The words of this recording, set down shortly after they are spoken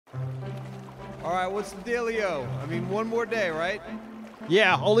All right, what's the dealio? I mean, one more day, right?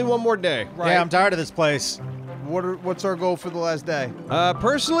 Yeah, only one more day. Right. Yeah, I'm tired of this place. What's our goal for the last day?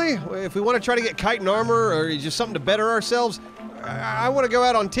 Personally, if we want to try to get chitin armor or just something to better ourselves, I want to go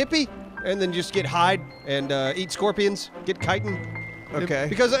out on Tippy and then just get hide and eat scorpions, get chitin. Okay.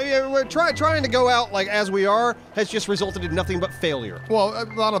 Because we're trying to go out like as we are has just resulted in nothing but failure. Well, a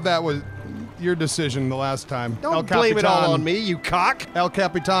lot of that was your decision the last time. Don't blame it all on me, you cock. El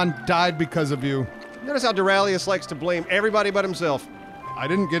Capitan died because of you. Notice how Duralius likes to blame everybody but himself. I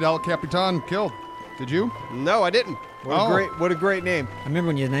didn't get El Capitan killed. Did you? No, I didn't. What a great name. I remember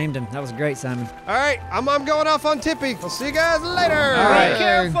when you named him. That was great, Simon. All right, I'm going off on Tippy. I'll see you guys later. All right. Be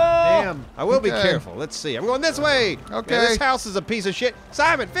careful. Damn. I will be careful. Let's see. I'm going this way. Okay. Yeah, this house is a piece of shit.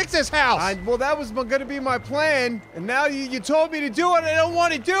 Simon, fix this house. Well, that was going to be my plan, and now you told me to do it. I don't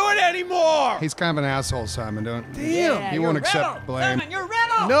want to do it anymore. He's kind of an asshole, Simon. Damn. He won't accept blame. Simon, you're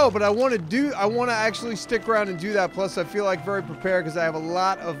rebel. No, but I want to actually stick around and do that. Plus, I feel like very prepared because I have a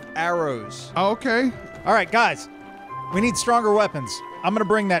lot of arrows. Oh, okay. All right, guys. We need stronger weapons. I'm gonna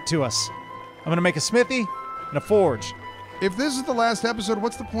bring that to us. I'm gonna make a smithy and a forge. If this is the last episode,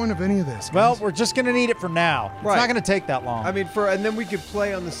 what's the point of any of this, guys? Well, we're just gonna need it for now. It's Right. not gonna take that long. I mean, and then we could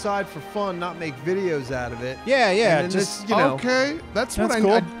play on the side for fun, not make videos out of it. yeah, And then just, this, Okay, that's what That's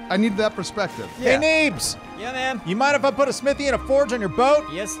cool. I need that perspective. Hey, Neebs, Yeah, man. you mind if I put a smithy and a forge on your boat?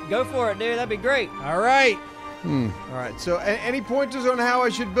 Yes, go for it, dude. That'd be great. All right. All right. So, any pointers on how I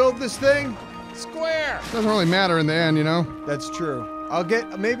should build this thing? Square. Doesn't really matter in the end, you know? That's true.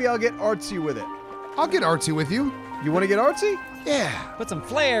 Maybe I'll get artsy with it. I'll get artsy with you. You want to get artsy? Yeah. Put some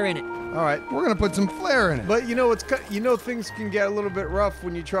flair in it. All right. We're gonna put some flair in it. But things can get a little bit rough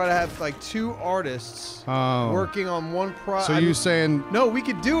when you try to have like two artists working on one project. So you saying... No, we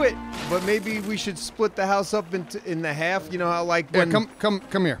could do it, but maybe we should split the house up in the half. You know how like Yeah, when, come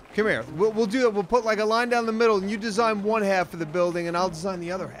here. Come here. We'll do it. We'll put like a line down the middle, and you design one half of the building, and I'll design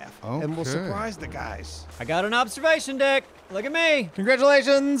the other half. And we'll Okay. surprise the guys. I got an observation deck. Look at me.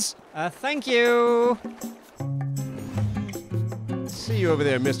 Congratulations. Thank you. See you over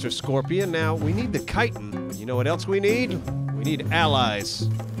there, Mr. Scorpion. Now, we need the chitin. But you know what else we need? We need allies.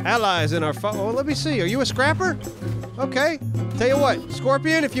 Allies in our fight. Oh, let me see. Are you a scrapper? Okay. Tell you what,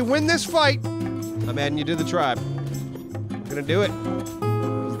 Scorpion, if you win this fight, I'm adding you to the tribe. I'm gonna do it.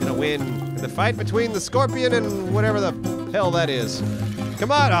 He's gonna win in the fight between the Scorpion and whatever the hell that is.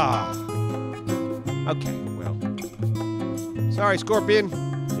 Come on. Okay, well. Sorry, Scorpion.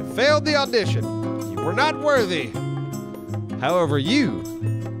 You failed the audition. You were not worthy. However,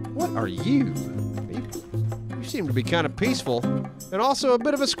 what are you? You seem to be kind of peaceful and also a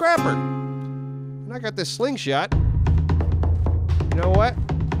bit of a scrapper. And I got this slingshot. You know what?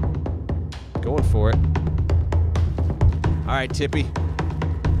 Going for it. All right, Tippy.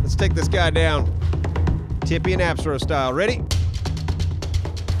 Let's take this guy down. Tippy and Appsro style. Ready?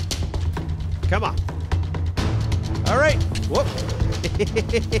 Come on. All right. Whoop.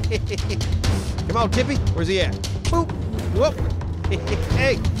 Come on, Tippy. Where's he at? Boop. Whoop.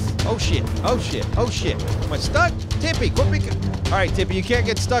 Hey. Oh, shit. Oh, shit. Oh, shit. Am I stuck? Tippy, quit me. All right, Tippy, you can't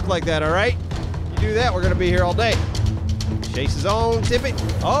get stuck like that, all right? You do that, we're going to be here all day. Chase is on, Tippy.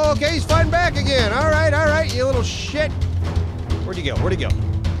 Oh, okay, he's fighting back again. All right, you little shit. Where'd he go? Where'd he go?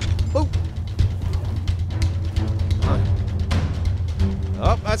 Boop.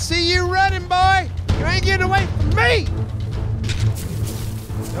 Oh, I see you running, boy. You ain't getting away from me.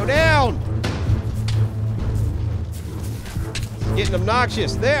 Go down. Getting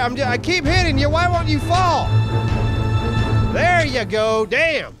obnoxious. There, I keep hitting you. Why won't you fall? There you go.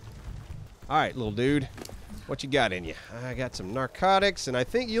 Damn. All right, little dude. What you got in you? I got some narcotics, and I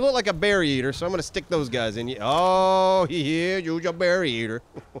think you look like a berry eater, so I'm going to stick those guys in you. Oh, yeah, you're a berry eater.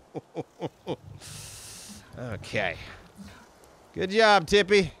 Okay. Good job,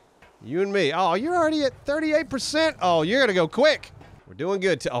 Tippy. You and me. Oh, you're already at 38%. Oh, you're going to go quick. We're doing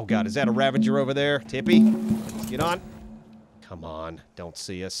good. Oh, God, is that a Ravager over there? Tippy, let's get on. Come on, don't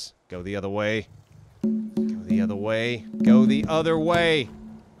see us. Go the other way. Go the other way. Go the other way.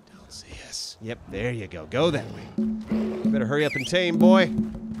 Don't see us. Yep, there you go. Go that way. You better hurry up and tame, boy.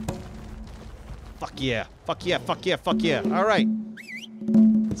 Fuck yeah. Fuck yeah, fuck yeah, fuck yeah. All right.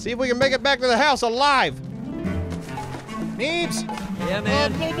 Let's see if we can make it back to the house alive. Neebs. Yeah,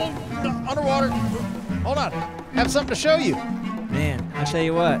 man. Underwater. Hold on. Have something to show you. Man, I tell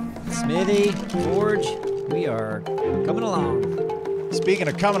you what. Smithy, Forge, we are coming along. Speaking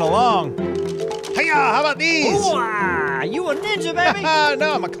of coming along, hiya, how about these? Ooh-ah, you a ninja, baby?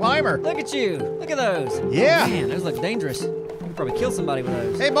 No, I'm a climber. Look at you. Look at those. Yeah. Oh, man, those look dangerous. You could probably kill somebody with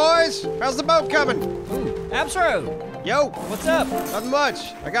those. Hey, boys. How's the boat coming? Ooh, Appsro. Yo, What's up? nothing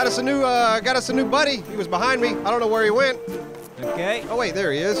much. I got us a new buddy. He was behind me. I don't know where he went. Okay. Oh wait,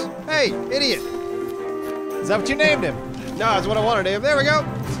 there he is. Hey, idiot. Is that what you named him? No, that's what I wanted to name. There we go.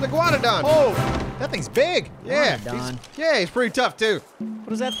 It's the Iguanodon. Oh, that thing's big. yeah. Iguanodon. He's pretty tough too. What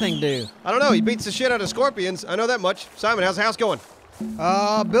does that thing do? I don't know. He beats the shit out of scorpions. I know that much. Simon, how's the house going?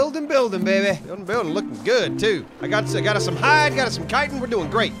 Building, baby. Building, looking good too. I got us some hide, got us some chitin. We're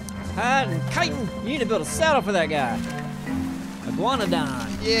doing great. Hide and chitin. You need to build a saddle for that guy. Iguanodon.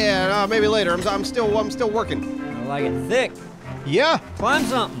 Yeah, maybe later. I'm still working. I like it thick. Yeah. Climb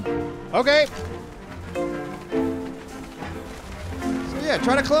something. Okay. So yeah,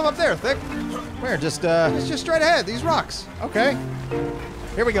 try to climb up there, Thick. Where? Just It's just straight ahead. These rocks. Okay.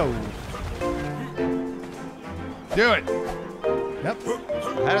 Here we go. Do it. Yep.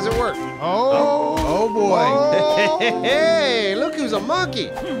 How does it work? Oh boy. Hey, look who's a monkey.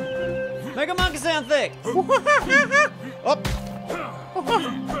 Make a monkey sound thick. Up.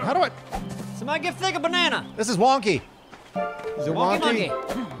 How do I? Somebody give Thick a banana. This is wonky. Is it Wonky wonky? monkey.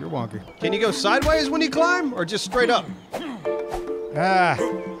 You're wonky. Can you go sideways when you climb, or just straight up?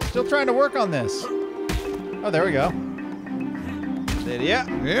 Still trying to work on this. Oh, there we go. Then, yeah.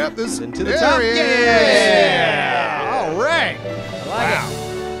 Yep. This Into the there top. he is. Yeah. All right. I like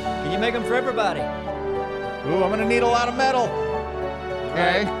it. Can you make them for everybody? Ooh, I'm gonna need a lot of metal.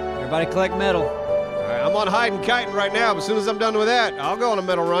 Okay. Everybody collect metal. All right, I'm on hide and kiting right now, but as soon as I'm done with that, I'll go on a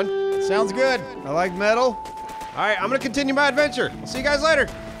metal run. Sounds good. I like metal. All right, I'm gonna continue my adventure. See you guys later.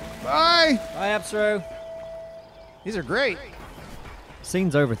 Bye. Bye, Appsro. These are great.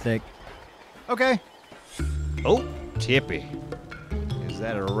 Scene's over, Thick. Okay. Oh, Tippy. Is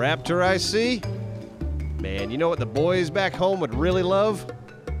that a raptor I see? Man, you know what the boys back home would really love?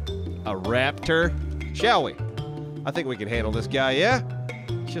 A raptor. Shall we? I think we can handle this guy, yeah?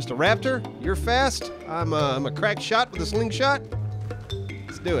 It's just a raptor. You're fast. I'm a crack shot with a slingshot.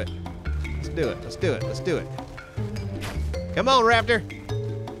 Let's do it. Let's do it. Let's do it. Let's do it. Come on, raptor.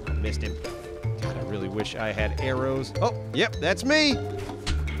 Missed him. God, I really wish I had arrows. Oh, yep, that's me.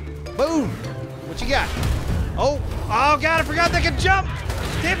 Boom. What you got? Oh, God, I forgot they could jump.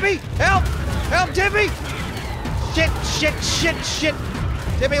 Tippy, help. Help, Tippy. Shit.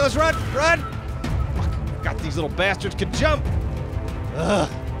 Tippy, let's run. Fuck, got these little bastards could jump. Ugh.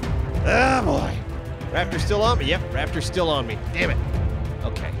 Ah, boy. Raptor's still on me. Yep, Raptor's still on me. Damn it.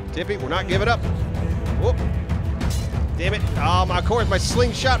 Okay, Tippy, we're not giving up. Whoop. Damn it. Oh, my course, my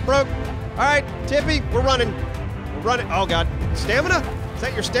slingshot broke. All right, Tippy, we're running. Oh, God. Stamina? Is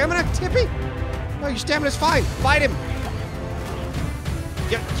that your stamina, Tippy? No, your stamina's fine. Fight him.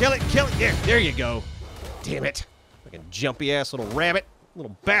 Yep, kill it. Yeah, there you go. Damn it. Fucking jumpy ass little rabbit.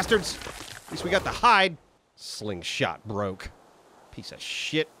 Little bastards. At least we got the hide. Slingshot broke. Piece of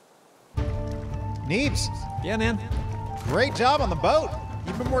shit. Neebs, Yeah, man. great job on the boat.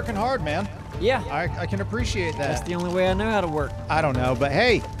 You've been working hard, man. Yeah. I can appreciate That's that. the only way I know how to work. I don't know, but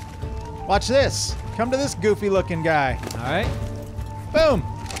hey, watch this. Come to this goofy looking guy. All right. Boom.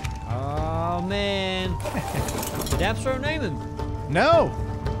 Oh, man. Did Appsro name him? No.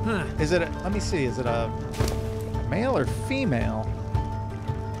 Huh. Is it, let me see, is it a male or female?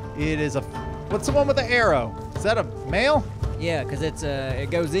 It is a, what's the one with the arrow? Is that a male? Yeah, because it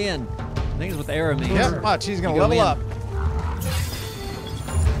goes in. I think it's what the arrow means. Yep, watch, he's gonna You go level in. up.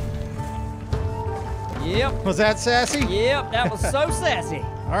 Yep. Was that sassy? Yep, that was so sassy.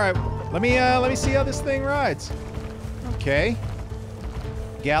 All right, let me see how this thing rides. Okay.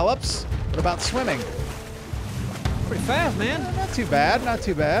 Gallops. What about swimming? Pretty fast, man. Not too bad, not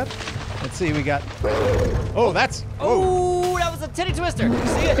too bad. Let's see, we got, oh, that's, Oh, that was a titty twister. You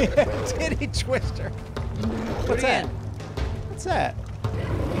see it? titty twister. What's that? What's that?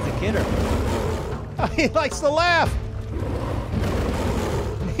 He's a kidder. Oh, he likes to laugh.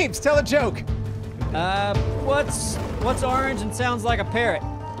 Neebs, tell a joke. What's orange and sounds like a parrot?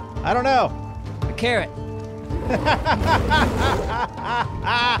 I don't know. A carrot.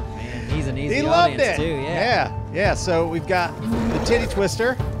 Man, he's an easy He loved audience it. too. Yeah. Yeah. So we've got the titty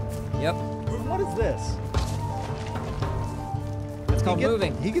twister. Yep. What is this? It's called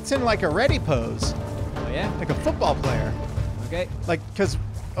moving. He gets in like a ready pose, Oh yeah. like a football player. Okay. Like, cause,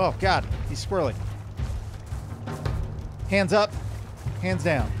 oh God, he's squirrely. Hands up, hands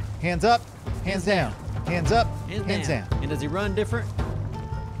down. Hands up, hands down. Hands up, hands down. And does he run different?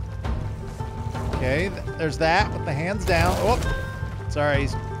 Okay, there's that with the hands down. Oh, sorry.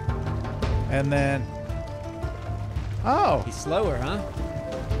 And then, oh, He's slower, huh?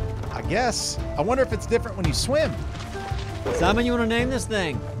 I guess. I wonder if it's different when you swim. Simon, you want to name this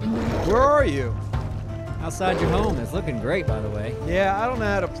thing? Where are you? Outside your home. It's looking great, by the way. Yeah, I don't know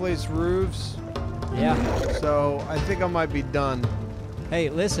how to place roofs. Yeah. So I think I might be done. Hey,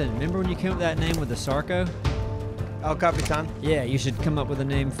 listen, remember when you came up with that name with the Sarco? El Capitan. Yeah, you should come up with a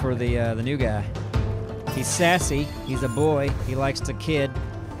name for the new guy. He's sassy, he's a boy, he likes to kid,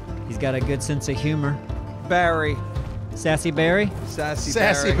 he's got a good sense of humor. Barry. Sassy Barry?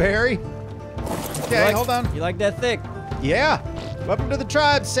 Sassy Barry. Okay, hold on. You like that thick? Yeah. Welcome to the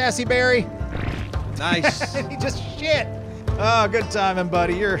tribe, Sassy Barry. Nice. He just shit. Oh, good timing,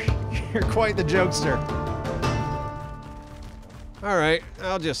 buddy. You're quite the jokester. All right,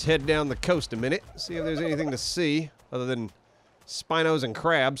 I'll just head down the coast a minute, see if there's anything to see other than spinos and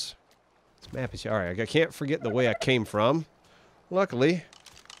crabs. This map is all right. I can't forget the way I came from. Luckily,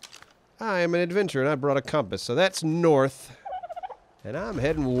 I am an adventurer and I brought a compass, so that's north, and I'm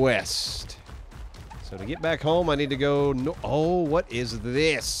heading west. So to get back home, I need to go. Oh, what is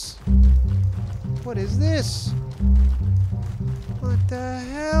this? What is this? What the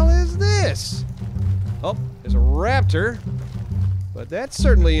hell is this? Oh, there's a raptor. But that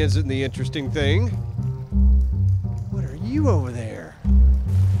certainly isn't the interesting thing. What are you over there?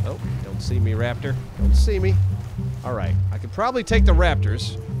 Oh, don't see me, raptor. Don't see me. All right, I could probably take the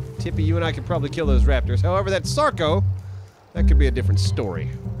raptors. Tippy, you and I could probably kill those raptors. However, that Sarco, that could be a different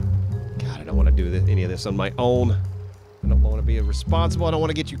story. God, I don't want to do any of this on my own. I don't want to be irresponsible. I don't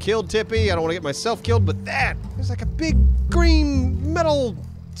want to get you killed, Tippy. I don't want to get myself killed, but there's like a big green metal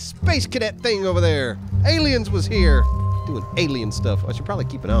space cadet thing over there. Aliens was here. Doing alien stuff. I should probably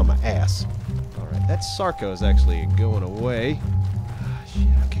keep an eye on my ass. All right, that Sarco is actually going away. Ah, shit,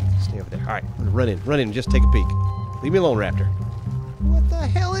 okay, stay over there. All right, I'm gonna run in and just take a peek. Leave me alone, Raptor. What the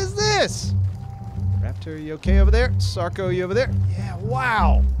hell is this? Raptor, you okay over there? Sarco, you over there? Yeah,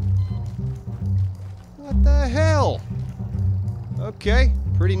 wow. What the hell? Okay,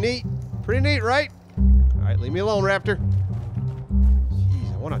 pretty neat. Pretty neat, right? All right, leave me alone, Raptor.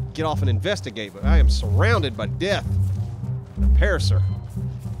 Jeez, I want to get off and investigate, but I am surrounded by death. A parasaur.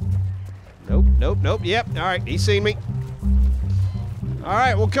 Nope. Yep. All right, he's seen me. All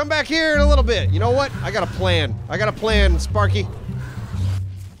right, we'll come back here in a little bit. You know what? I got a plan, Sparky.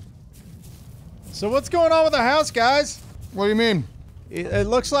 So what's going on with the house, guys? What do you mean? It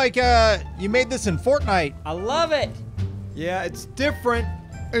looks like you made this in Fortnite. I love it! Yeah, it's different.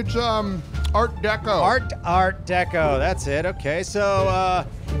 It's Art Deco. Art Deco. That's it. Okay, so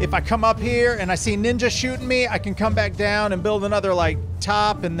if I come up here and I see ninja shooting me, I can come back down and build another like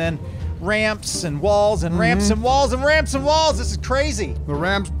top and then ramps and walls and ramps and walls and ramps and walls. This is crazy. The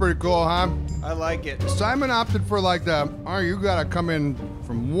ramp's pretty cool, huh? I like it. Simon opted for like you gotta come in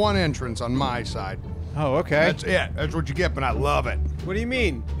from one entrance on my side. Oh, okay. That's it. That's what you get, but I love it. What do you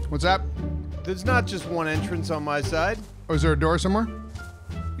mean? What's that? There's not just one entrance on my side. Oh, is there a door somewhere?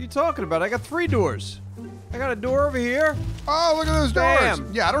 What are you talking about? I got 3 doors. I got a door over here. Oh, look at those Bam.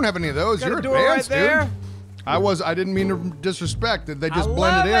 doors. Yeah, I don't have any of those. Got You're a door right advanced, there. dude. I didn't mean to disrespect it. They just I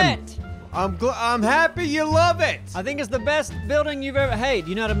blended love in. it! I'm happy you love it. I think it's the best building you've ever. Hey, do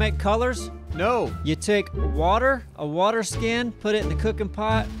you know how to make colors? No. You take water, a water skin, put it in the cooking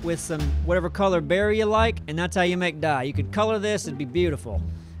pot with some whatever color berry you like, and that's how you make dye. You could color this, it'd be beautiful.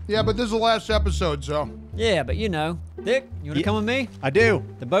 Yeah, but this is the last episode, so. Yeah, but you know. Dick, you wanna come with me? I do.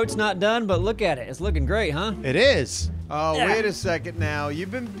 The boat's not done, but look at it. It's looking great, huh? It is. Oh, Yeah. wait a second now.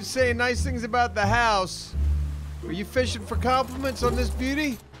 You've been saying nice things about the house. Are you fishing for compliments on this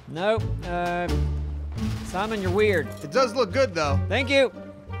beauty? No, Simon, you're weird. It does look good, though. Thank you.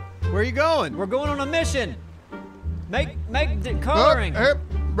 Where are you going? We're going on a mission. Make coloring. Oh, hey,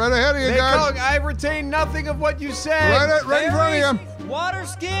 right ahead of you Hey, guys. Cog, I retain nothing of what you said. Right in front of you. Berries, water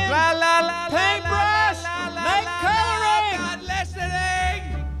skin, La la la paintbrush, make coloring. Not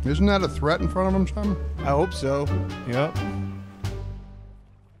listening. Isn't that a threat in front of him, Simon? I hope so. Yep.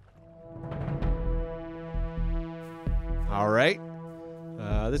 All right.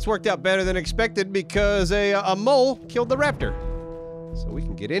 This worked out better than expected because a mole killed the raptor. So we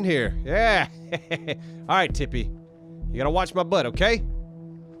can get in here. Yeah. All right, Tippy. You gotta watch my butt, okay?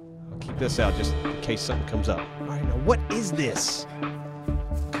 I'll keep this out just in case something comes up. All right, now what is this?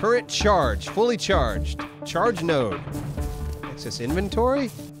 Current charge, fully charged. Charge node. Access inventory?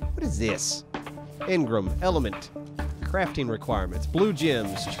 What is this? Engram, element. Crafting requirements, blue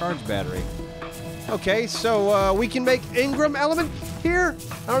gems, charge battery. Okay, so we can make Engram element here?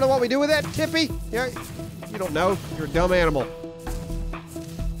 I don't know what we do with that, Tippy. Yeah, you don't know. You're a dumb animal.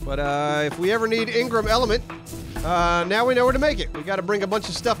 But if we ever need Engram element, now we know where to make it. We got to bring a bunch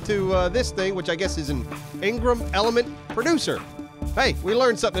of stuff to this thing, which I guess is an Engram element producer. Hey, we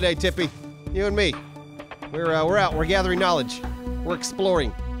learned something today, Tippy. You and me. We're out. We're gathering knowledge. We're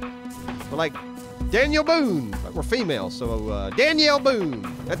exploring. We're like Daniel Boone, but we're female, so Danielle Boone.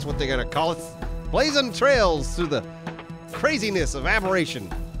 That's what they're gonna call us. blazing trails through the craziness of Aberration.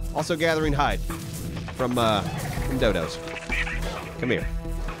 Also gathering hide from dodos. Come here.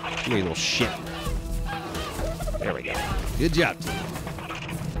 Come here, you little shit. There we go. Good job.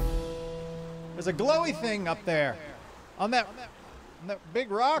 There's a glowy thing up there. On that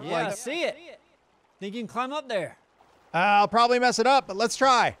big rock. Yeah, I see it. Think you can climb up there? I'll probably mess it up, but let's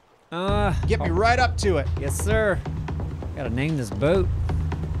try. Get me right up to it. Yes, sir. Gotta name this boat.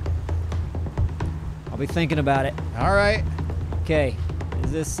 I'll be thinking about it. All right. Okay.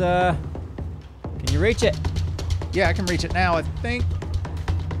 Is this, can you reach it? Yeah, I can reach it now, I think.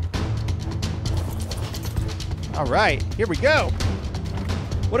 All right, here we go.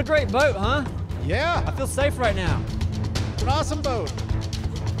 What a great boat, huh? Yeah, I feel safe right now. it's an awesome boat.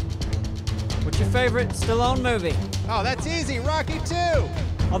 What's your favorite Stallone movie? Oh, that's easy, Rocky 2.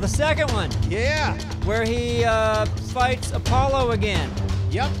 Oh, the second one, Yeah, where he fights Apollo again.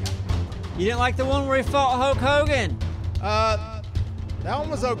 yep. You didn't like the one where he fought Hulk Hogan? That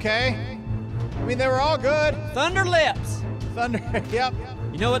one was okay. I mean, they were all good. Thunder Lips. Thunder, yep.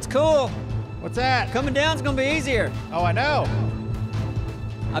 You know what's cool? What's that? Coming down's gonna be easier. Oh, I know.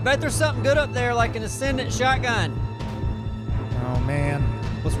 I bet there's something good up there, like an Ascendant shotgun. Oh, man.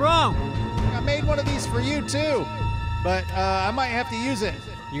 What's wrong? I made one of these for you, too. But I might have to use it.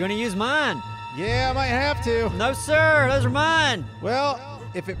 You're gonna use mine. Yeah, I might have to. No, sir, those are mine. Well,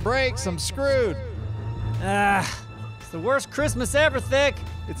 if it breaks, I'm screwed. It's the worst Christmas ever, Thick.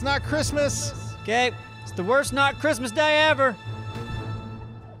 It's not Christmas. Okay, it's the worst not Christmas day ever.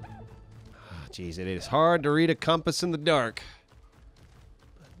 Jeez, it is hard to read a compass in the dark.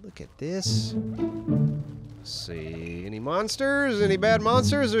 But look at this. Let's see. Any monsters? Any bad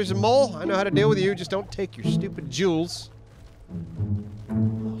monsters? There's a mole. I know how to deal with you. Just don't take your stupid jewels.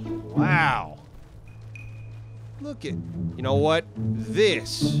 Wow. Look at. You know what?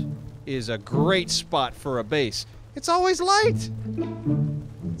 This is a great spot for a base. It's always light.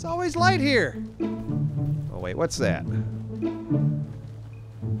 It's always light here. Oh, wait, what's that?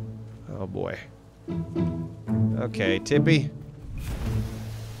 Oh boy. Okay, Tippy.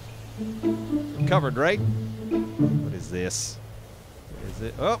 Covered, right? What is this? What is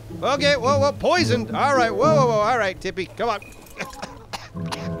it? Oh, okay, whoa, poisoned. All right, whoa, all right, Tippy, come on.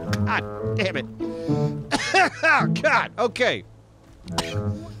 God damn it. Oh, God, okay.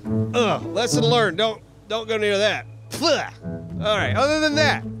 Lesson learned, don't go near that. All right, other than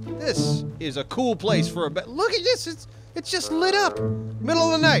that, this is a cool place for a bed. Look at this, it's just lit up.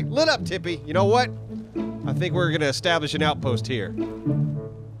 Middle of the night, lit up, Tippy. You know what? I think we're gonna establish an outpost here.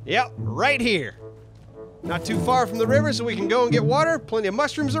 Yep, right here. Not too far from the river so we can go and get water. Plenty of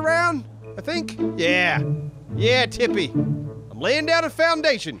mushrooms around, I think. Yeah, Tippy. I'm laying down a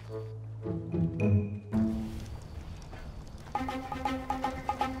foundation.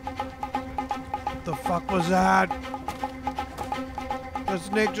 What the fuck was that? The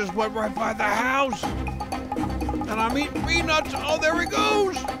snake just went right by the house. And I'm eating peanuts. Oh, there he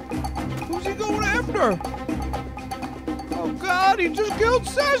goes. Who's he going after? Oh, God, he just killed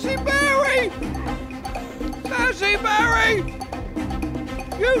Sassy Barry. Sassy Barry.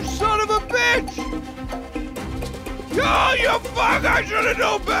 You son of a bitch. Oh, you fuck. I should have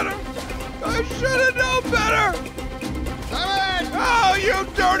known better. I should have known better. Oh, you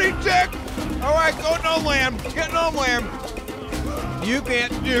dirty dick. All right, go no lamb. Get no lamb. You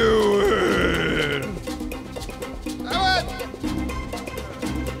can't do it.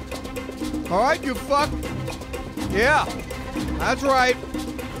 All right, you fuck. Yeah, that's right.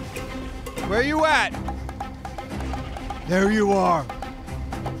 Where you at? There you are.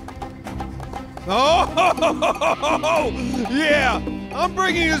 Oh, yeah. I'm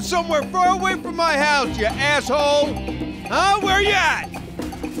bringing you somewhere far away from my house, you asshole. Huh? Where you at?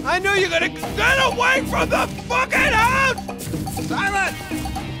 I knew you're gonna get away from the fucking house. Silent.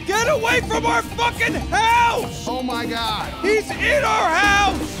 Get away from our fucking house! Oh my God. He's in our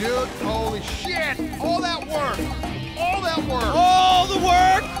house! Dude, holy shit. All that work. All that work. All the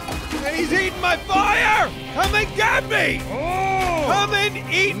work! And he's eating my fire! Come and get me! Oh. Come and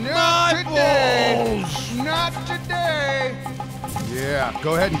eat my today. balls! Not today. Yeah,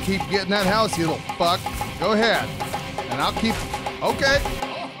 go ahead and keep getting that house, you little fuck. Go ahead. And I'll keep... Okay.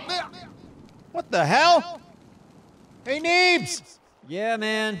 What the hell? Hey, Neebs! Yeah,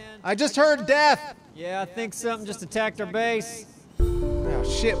 man. I just heard death. Yeah, I think something just attacked our base. Oh,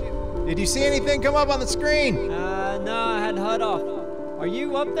 shit. Did you see anything come up on the screen? No, I had to HUD off. Are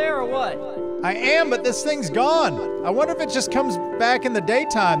you up there or what? I am, but this thing's gone. I wonder if it just comes back in the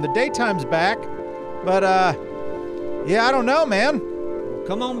daytime. The daytime's back. But, yeah, I don't know, man.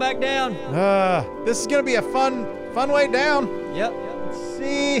 Come on back down. This is gonna be a fun way down. Yep. Let's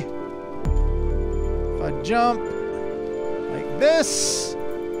see. jump like this.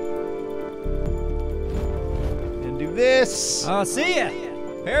 And do this. Oh, see ya.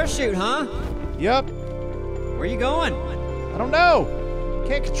 Parachute, huh? Yup. Where you going? I don't know.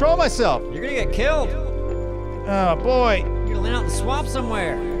 Can't control myself. You're gonna get killed. Oh, boy. You're gonna land out in the swamp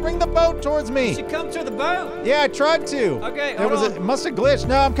somewhere. Bring the boat towards You me. should come to the boat. Yeah, I tried to. Okay, There hold was on. it must have glitched.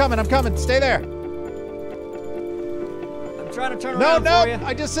 No, I'm coming. Stay there. I'm trying to turn No, around for you.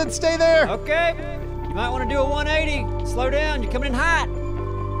 I just said stay there. Okay. You might want to do a 180. Slow down. You're coming in hot.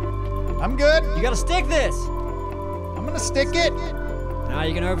 I'm good. You gotta stick this. I'm gonna stick it. Now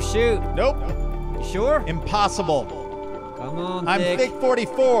you're gonna overshoot. Nope. You sure? Impossible. Come on, I'm thick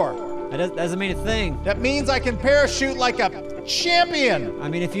 44. That doesn't mean a thing. That means I can parachute like a champion. I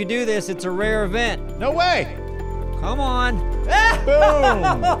mean, if you do this, it's a rare event. No way. Come on.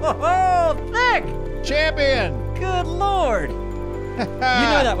 Boom. Oh, thick. Champion. Good Lord. You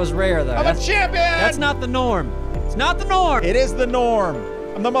know that was rare, though. I'm a champion. That's not the norm. It's not the norm. It is the norm.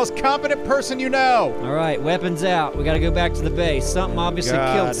 I'm the most competent person you know. All right, weapons out. We got to go back to the base. Something obviously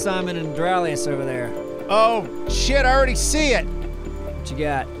God. killed Simon and Dralius over there. Oh, shit, I already see it. What you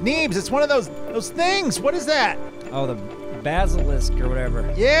got? Neebs, it's one of those things. What is that? Oh, the basilisk or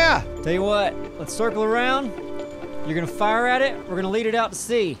whatever. Yeah. Tell you what, let's circle around. You're going to fire at it. We're going to lead it out to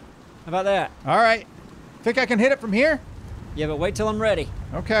sea. How about that? All right. Think I can hit it from here? Yeah, but wait till I'm ready.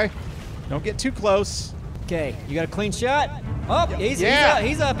 Okay. Don't get too close. Okay, you got a clean shot? Oh, he's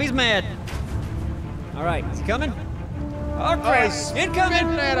up, he's mad. All right, is he coming? Oh, crap, he's incoming!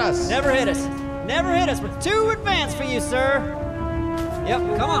 spitting at us. Never hit us. Never hit us. We're too advanced for you, sir.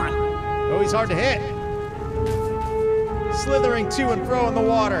 Yep, come on. Oh, he's hard to hit. Slithering to and fro in the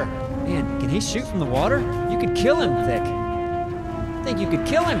water. Man, can he shoot from the water? You could kill him, Thick. I think you could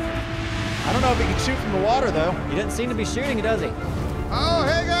kill him. I don't know if he can shoot from the water, though. He doesn't seem to be shooting, does he? Oh,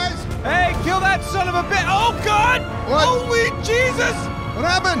 hey guys! Hey, kill that son of a bitch! Oh God! What? Holy Jesus! What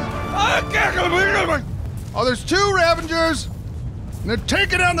happened? Oh, there's 2 Ravengers, and they're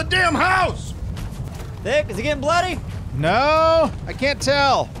taking down the damn house. Thick, is he getting bloody? No, I can't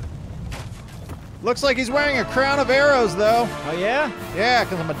tell. Looks like he's wearing a crown of arrows, though. Oh, yeah? Yeah,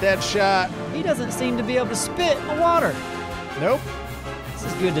 because I'm a dead shot. He doesn't seem to be able to spit in the water. Nope. This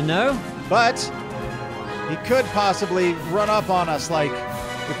is good to know. But he could possibly run up on us, like,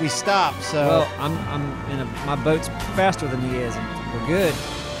 if we stop, so... Well, my boat's faster than he is, and we're good.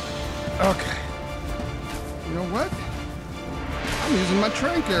 Okay. You know what? I'm using my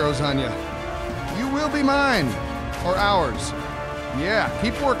trank arrows on you. You will be mine. Or ours. Yeah,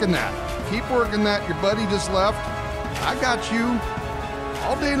 keep working that. Keep working that. Your buddy just left. I got you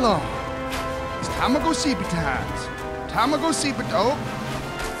all day long. It's time to go seepy times. Time to go seepy... Oh.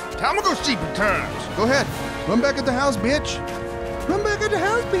 Time to go seepy times. Go ahead. Run back at the house, bitch. Run back at the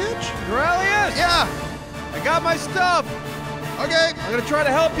house, bitch. Dralius! Yeah. I got my stuff. Okay. I'm gonna try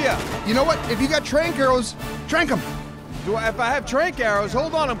to help you. You know what? If you got trank arrows, trank them. If I have trank arrows,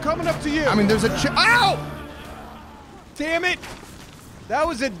 hold on, I'm coming up to you. I mean, there's a Ow! Damn it! That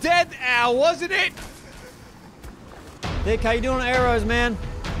was a dead owl, wasn't it? Dick, how you doing on arrows, man?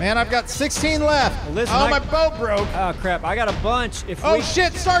 Man, I've got 16 left. Well, listen, oh, my boat broke. Oh, crap, I got a bunch. Oh,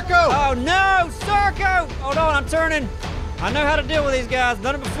 shit, Sarko! Oh, no, Sarko! Hold on, I'm turning. I know how to deal with these guys.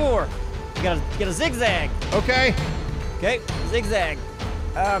 Done it before. You gotta get a zigzag. Okay. Okay, zigzag.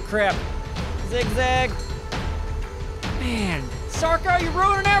 Oh, crap. Zigzag. Man, Sarko, you're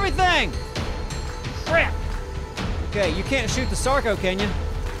ruining everything! Crap! Okay, you can't shoot the Sarko, can you?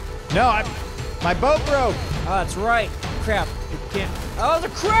 No, my boat broke. Oh, that's right. Crap, you can't. Oh, the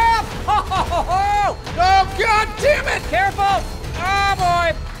crap! Oh, God damn it! careful! Oh,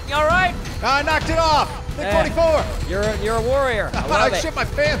 boy! You all right? I knocked it off. Thick Yeah. 44. You're a warrior. I love I it. shit my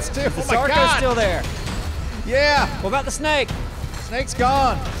pants, too. The Oh, my Sarko's God. still there. Yeah. What about the snake? Snake's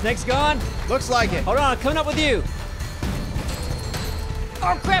gone. Snake's gone? Looks like it. Hold on, I'm coming up with you.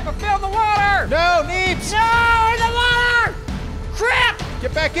 Oh, crap, I fell in the water! No, Neebs. No, in the water! Crap!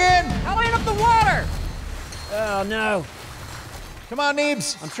 Get back in. How do I end up the water? Oh, no. Come on,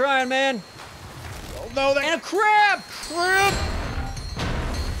 Neebs. I'm trying, man. Oh, no, And a crab! crap.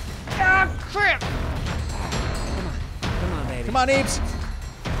 Ah, crap! Come on, baby. Come on, Neebs.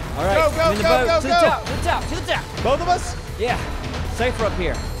 All right, Go, I'm in the go, boat. go, to go. the top, to the top, to the top. Both of us? Yeah, safer up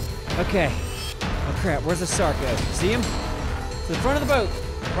here. Okay. Oh, crap, where's the Sarko? See him? To the front of the boat.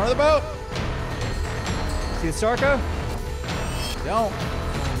 Front of the boat. See the Sarko? Don't.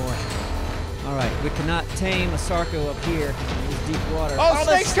 Oh, boy. All right, we cannot tame a Sarko up here in this deep water. Oh,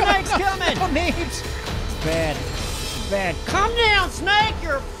 the snake's coming. snake's coming! Oh, Neebs. It's bad. It's bad. Come down, snake!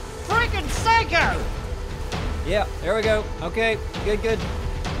 You're freaking psycho! Yeah, there we go. Okay, good, good.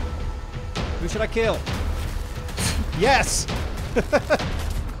 Who should I kill? Yes.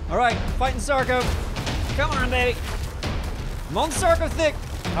 All right, fighting Sarko. Come on, baby. I'm on Sarko thick.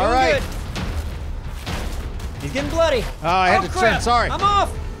 All Doing right. good. He's getting bloody. Oh, I had to crap. turn. Sorry. I'm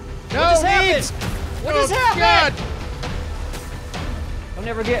off. No, what just happened? Neebs. What Oh, just happened? God. Don't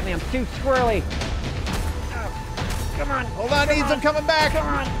ever get me. I'm too squirrely. Oh, come on. Hold on, Neebs. I'm coming back. Come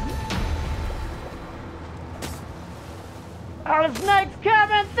on. Oh, the snake's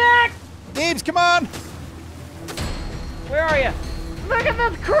coming thick. Neebs, come on. Where are you? Look at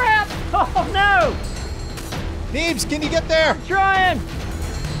this crap. Oh, no. Neebs, can you get there? I'm trying.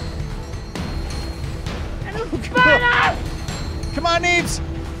 And it's spider. Come on, Neebs.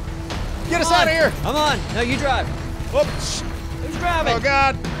 Get us out of here. I'm on. No, you drive. Oops. Who's driving? Oh,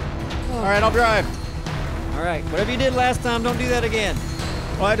 God. All right, I'll drive. All right, whatever you did last time, don't do that again.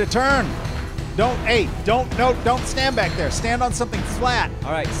 Well, I had to turn. Don't stand back there. Stand on something flat.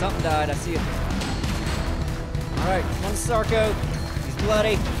 All right, something died. I see it. All right, one Sarko. He's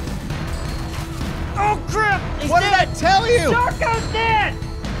bloody. Oh, crap! He's What dead! did I tell you? Sarko's dead!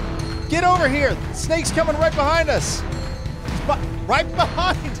 Get over here. The snake's coming right behind us. Right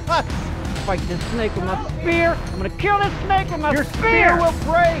behind us. Fight this snake with my spear. I'm gonna kill this snake with my spear. Your spear will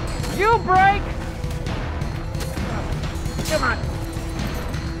break. You break. Come on.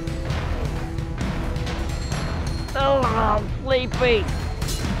 Oh, I'm sleepy.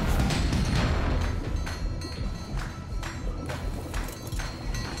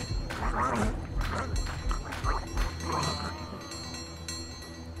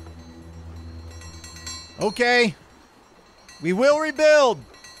 Okay. We will rebuild.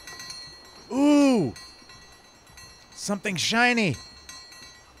 Ooh. Something shiny.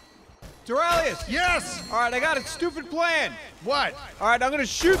 Duralius! Yes! All right, I got a stupid plan. What? All right, I'm gonna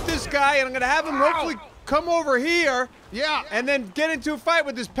shoot this guy, and I'm gonna have him hopefully come over here. Yeah. And then get into a fight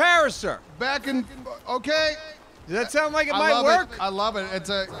with this Parasaur. Back in. Okay. Does that sound like it I might love work? it. I love it. It's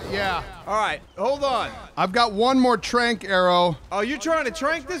a. Yeah. All right, hold on. I've got one more trank arrow. Oh, you're trying to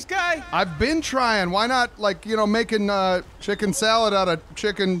trank this guy? I've been trying. Why not, like, making chicken salad out of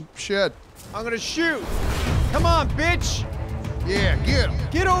chicken shit? I'm gonna shoot. Come on, bitch. Yeah, get him.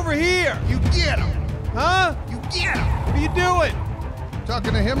 Get over here. You get him. Huh? You get him. What are you doing?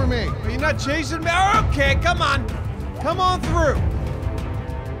 Talking to him or me? Are you not chasing me? Okay, come on. Come on through.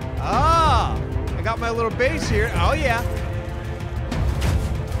 Ah, I got my little base here. Oh, yeah.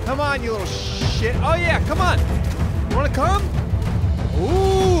 Come on, you little shit. Oh, yeah, come on. You want to come?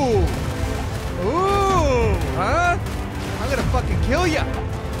 Ooh. Ooh. Huh? I'm going to fucking kill you.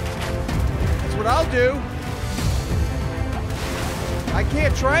 That's what I'll do. I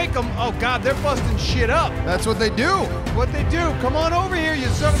can't trank them. Oh, God, they're busting shit up. That's what they do. What they do? Come on over here, you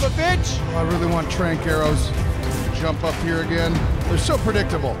son of a bitch. Oh, I really want trank arrows. Jump up here again. They're so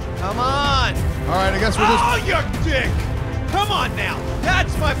predictable. Come on. All right, I guess we'll just... Oh, you dick. Come on now.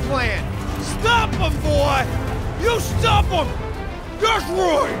 That's my plan. Stop him, boy. You stop him. That's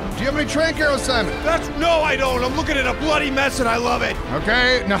right. Do you have any trank arrows, Simon? No, I don't. I'm looking at a bloody mess and I love it.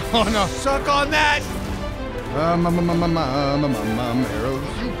 Okay. No. Suck on that. Arrows.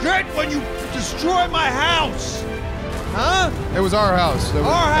 You get when you destroy my house. Huh? It was our house. It was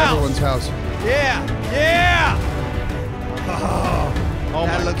Our house. everyone's house. Yeah. Yeah. Oh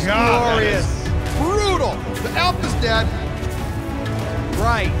That my looks God. glorious. That is brutal. The elf is dead.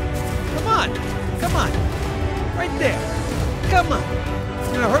 Right. Come on. Come on. Right there. Come on.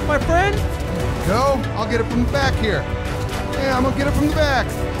 You gonna hurt my friend? Go. I'll get it from the back here. Yeah, I'm gonna get it from the back.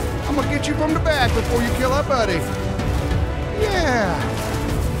 I'm gonna get you from the back before you kill our buddy. Yeah.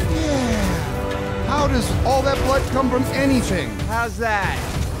 Yeah. How does all that blood come from anything? How's that?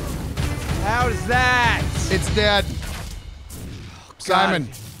 How's that? It's dead. Simon.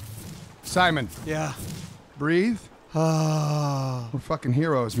 God. Simon. Yeah. Breathe. Oh. We're fucking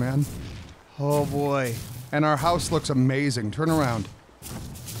heroes, man. Oh boy. And our house looks amazing. Turn around.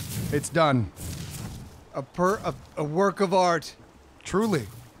 It's done. A work of art. Truly.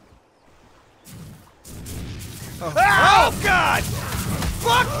 Oh God!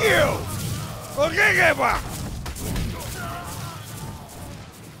 Fuck you! Okay,